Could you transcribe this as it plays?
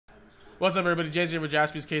What's up, everybody? JJ for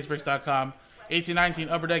JaspysCaseBreaks.com. 1819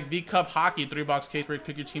 Upper Deck V Cup Hockey 3-box case break.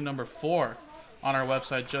 Pick your team number 4 on our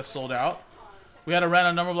website. Just sold out. We had a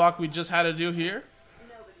random number block we just had to do here.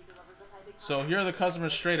 So here are the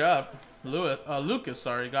customers straight up. Lucas,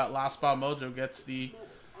 got Last Spot Mojo, gets the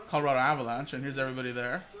Colorado Avalanche, and here's everybody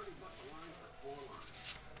there.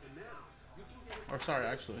 Or sorry,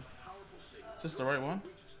 actually, is this the right one?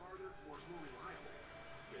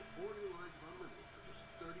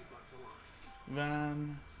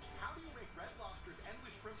 Van.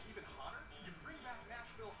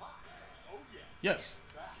 Yes,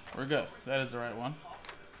 we're good. That is the right one.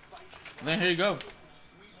 And then here you go.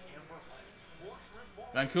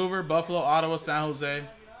 Vancouver, Buffalo, Ottawa, San Jose,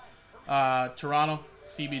 Toronto,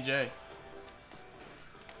 CBJ.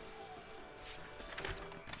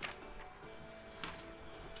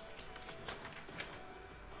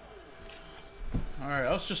 Alright,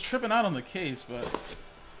 I was just tripping out on the case, but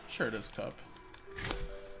sure it is Cup.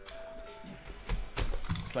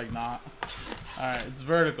 It's like not. Alright, it's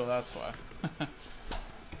vertical, that's why.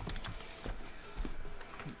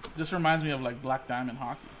 This reminds me of like Black Diamond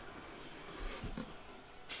Hockey.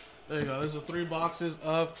 There you go. There's the 3 boxes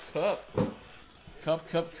of Cup. Cup.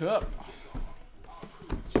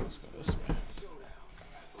 Let's go this way.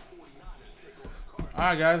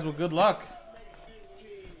 Alright, guys. Well, good luck.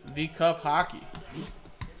 The Cup Hockey.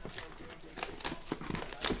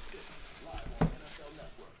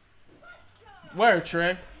 Where,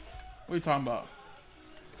 Trey? What are you talking about?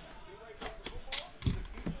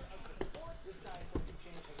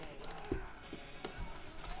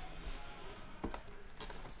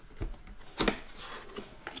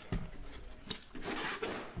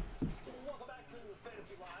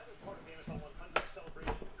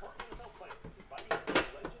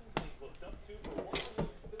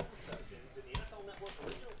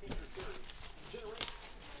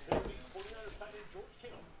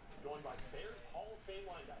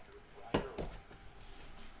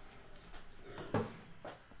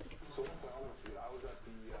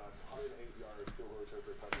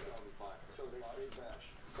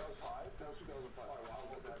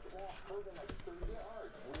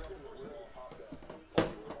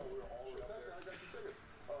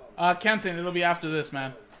 Kenton, it'll be after this,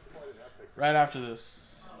 man. Right after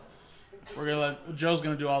this. We're gonna let Joe's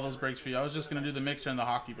gonna do all those breaks for you. I was just gonna do the mixer and the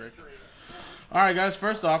hockey break. Alright, guys,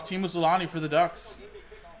 first off, Teemu Selanne for the Ducks.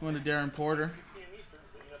 Going to Darren Porter.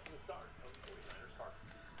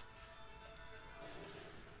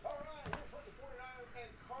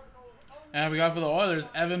 And we got for the Oilers,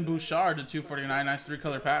 Evan Bouchard to 249. Nice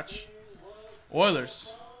 3-color patch.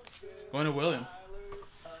 Oilers. Going to William.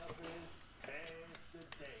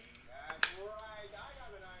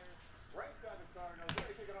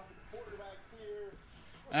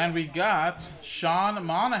 And we got Sean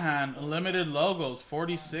Monahan, limited logos,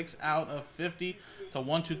 46 out of 50 to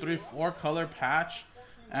 1, 2, 3, 4 color patch,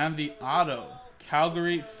 and the auto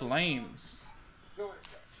Calgary Flames.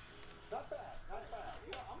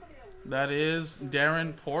 That is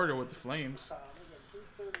Darren Porter with the Flames.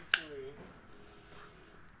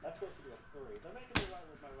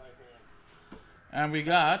 And we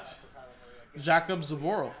got Jacob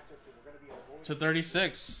Zaboral to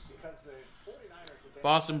 36.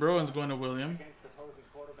 Boston Bruins going to William.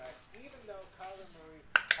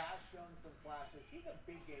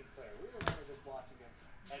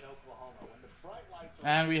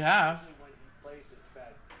 And we have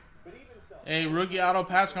a rookie auto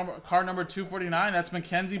patch card number 249. That's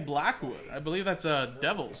Mackenzie Blackwood. I believe that's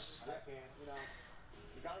Devils.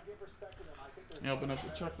 Let me open up the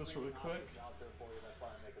checklist really quick.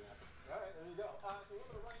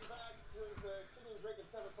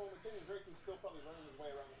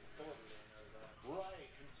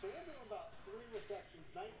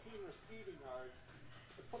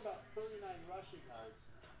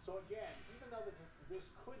 So again, even though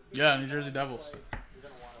this could be New Jersey Devils. You're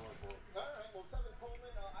going to want to look for it. All right, well, Tevin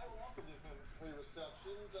Coleman, I will also give him 3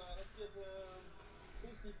 receptions. Let's give him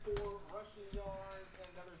 54 rushing yards and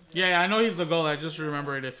another. Yeah, I know he's the goal. I just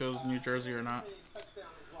remembered if it was New Jersey or not. Touchdown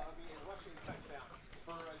as well. It'll be a rushing touchdown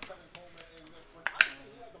for Tevin Coleman in this one. I think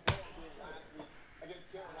he had the ball game last week against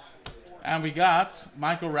Carolina. And we got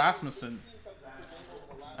Michael Rasmussen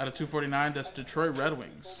out of 249. That's Detroit Red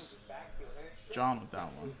Wings. John with that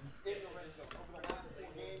one.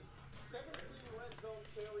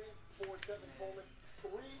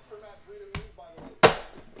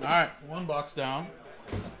 Alright, 1 box down.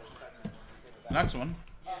 Next one.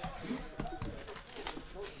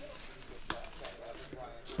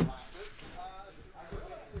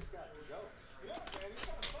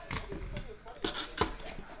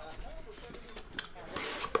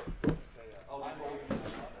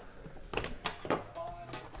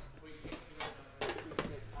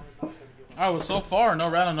 Alright, well, so far, no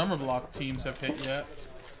random number block teams have hit yet.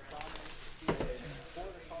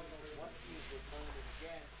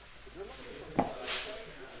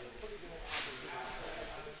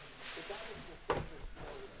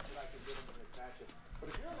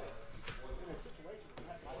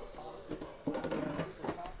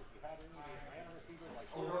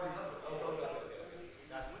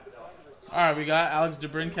 Alright, we got Alex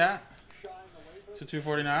DeBrincat to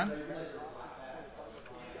 249.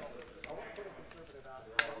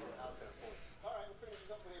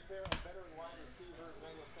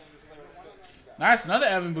 Nice, another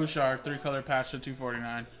Evan Bouchard 3-color patch to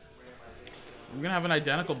 249. We're going to have an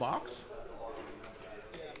identical box.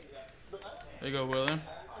 There you go, William.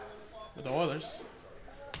 With the Oilers.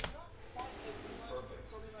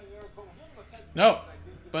 No.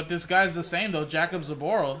 But this guy's the same, though. Jacob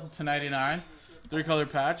Zaboral to 99. 3-color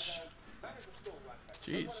patch.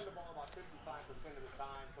 Jeez.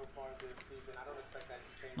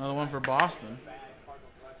 Another one for Boston.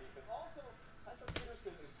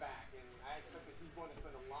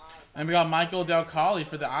 And we got Michael Del Colli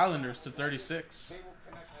for the Islanders to 36.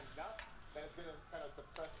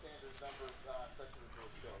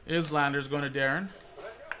 Islanders going to Darren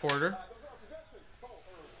Porter.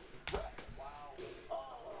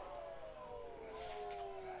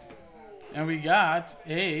 And we got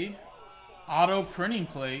a auto printing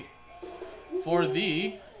plate for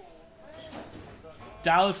the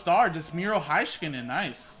Dallas Stars. It's Miro Heiskanen.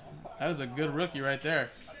 Nice. That is a good rookie right there.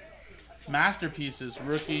 Masterpieces,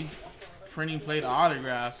 rookie, printing plate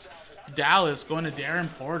autographs. Dallas going to Darren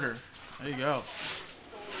Porter. There you go.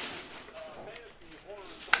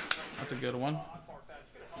 That's a good one.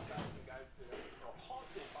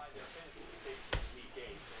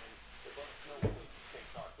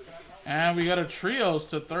 And we got a trios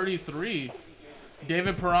to 33.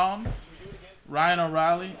 David Perron, Ryan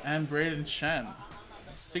O'Reilly, and Braden Shen.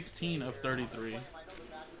 16 of 33.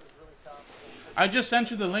 I just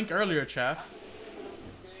sent you the link earlier, chat.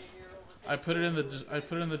 I put it in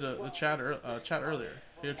the chat earlier.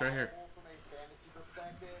 Here, it's right here.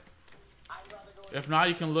 If not,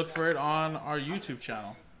 you can look for it on our YouTube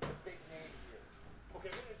channel.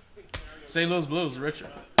 St. Louis Blues,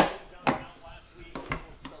 Richard.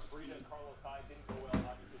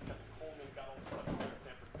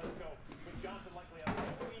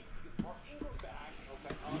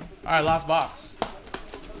 All right, last box.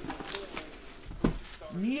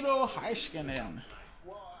 Miro Heiskanen.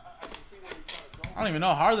 I don't even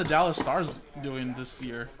know. How are the Dallas Stars doing this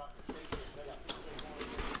year?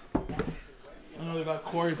 I know they got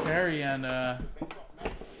Corey Perry and the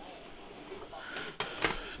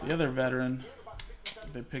other veteran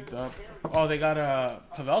they picked up. Oh, they got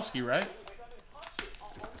Pavelski, right?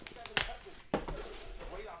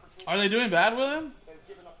 Are they doing bad with him?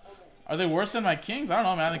 Are they worse than my Kings? I don't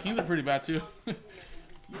know, man. The Kings are pretty bad, too.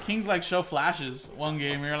 Kings, like, show flashes one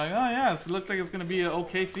game. You're like, oh, yeah, it looks like it's going to be an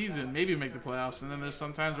okay season. Maybe make the playoffs. And then there's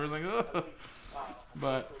sometimes where it's like, oh.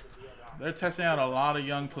 But they're testing out a lot of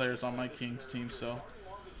young players on my Kings team. So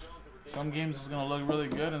some games it's going to look really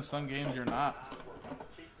good, and some games you're not.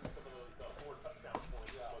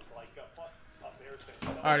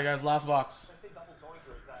 All right, guys, last box.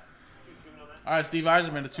 All right, Steve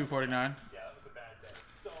Yzerman to 249.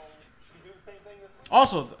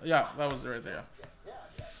 Also, yeah, that was right there.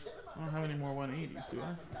 I don't have any more 180s, do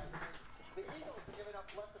I? The Eagles have given up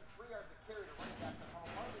less than 3 yards of carry to running backs at home.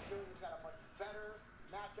 Marvin Jones has got a much better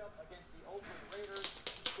matchup against the Oakland Raiders,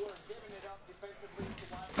 who are giving it up defensively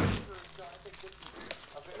to wide receivers. So I think this is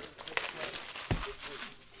a very good play this week.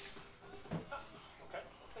 Okay,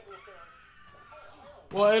 let's take a look there.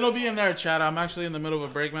 Well, it'll be in there, chat. I'm actually in the middle of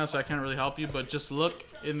a break, man, so I can't really help you. But just look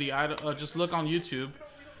in the just look on YouTube,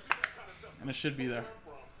 and it should be there.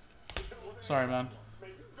 Sorry, man.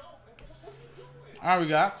 All right, we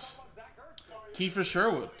got Kiefer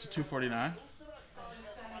Sherwood to 249.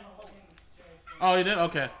 Oh, you did?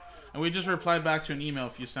 Okay. And we just replied back to an email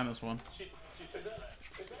if you sent us one.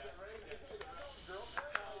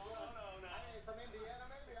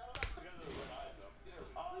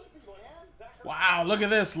 Wow, look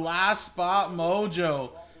at this. Last spot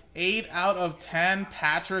mojo. 8 out of 10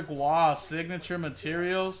 Patrick Waugh signature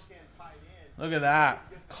materials. Look at that.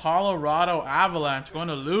 Colorado Avalanche going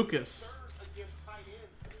to Lucas.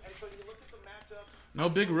 No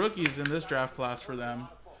big rookies in this draft class for them.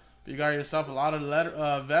 You got yourself a lot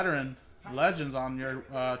of veteran legends on your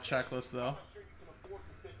checklist, though.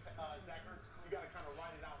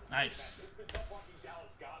 Nice.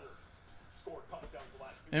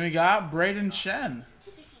 And we got Braden Shen,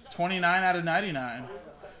 29 out of 99.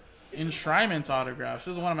 Enshrinement autographs.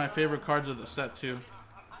 This is one of my favorite cards of the set, too.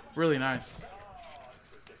 Really nice.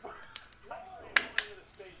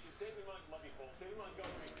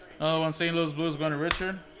 Another one, St. Louis Blues going to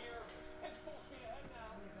Richard.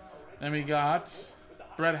 Then we got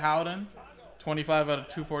Brett Howden, 25 out of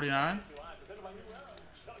 249.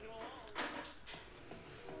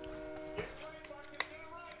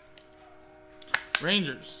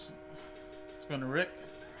 Rangers. It's going to Rick.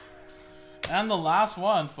 And the last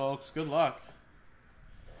one, folks. Good luck.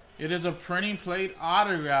 It is a printing plate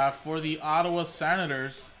autograph for the Ottawa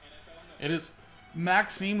Senators. It is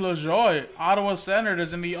Maxime Lajoie, Ottawa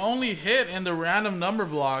Senators, and the only hit in the random number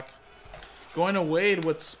block going to Wade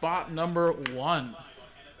with spot number 1.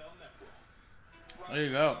 There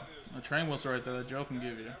you go. A train whistle right there that Joe can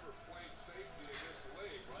give you.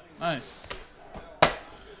 Nice.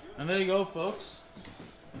 And there you go, folks.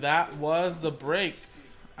 That was the break.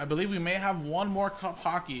 I believe we may have one more Cup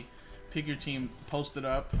Hockey Pick Your Team posted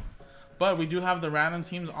up. But we do have the random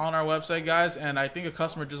teams on our website, guys. And I think a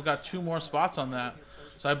customer just got 2 more spots on that.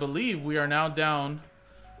 So I believe we are now down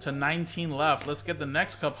to 19 left. Let's get the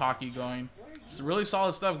next Cup Hockey going. It's really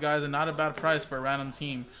solid stuff, guys, and not a bad price for a random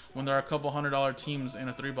team when there are a couple $100 teams in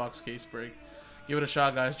a 3-box case break. Give it a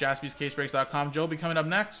shot, guys. JaspysCaseBreaks.com. Joe will be coming up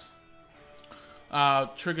next.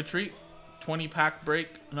 Trick or Treat, 20-pack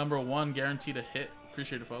break, number 1, guaranteed to hit.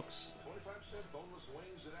 Appreciate it, folks.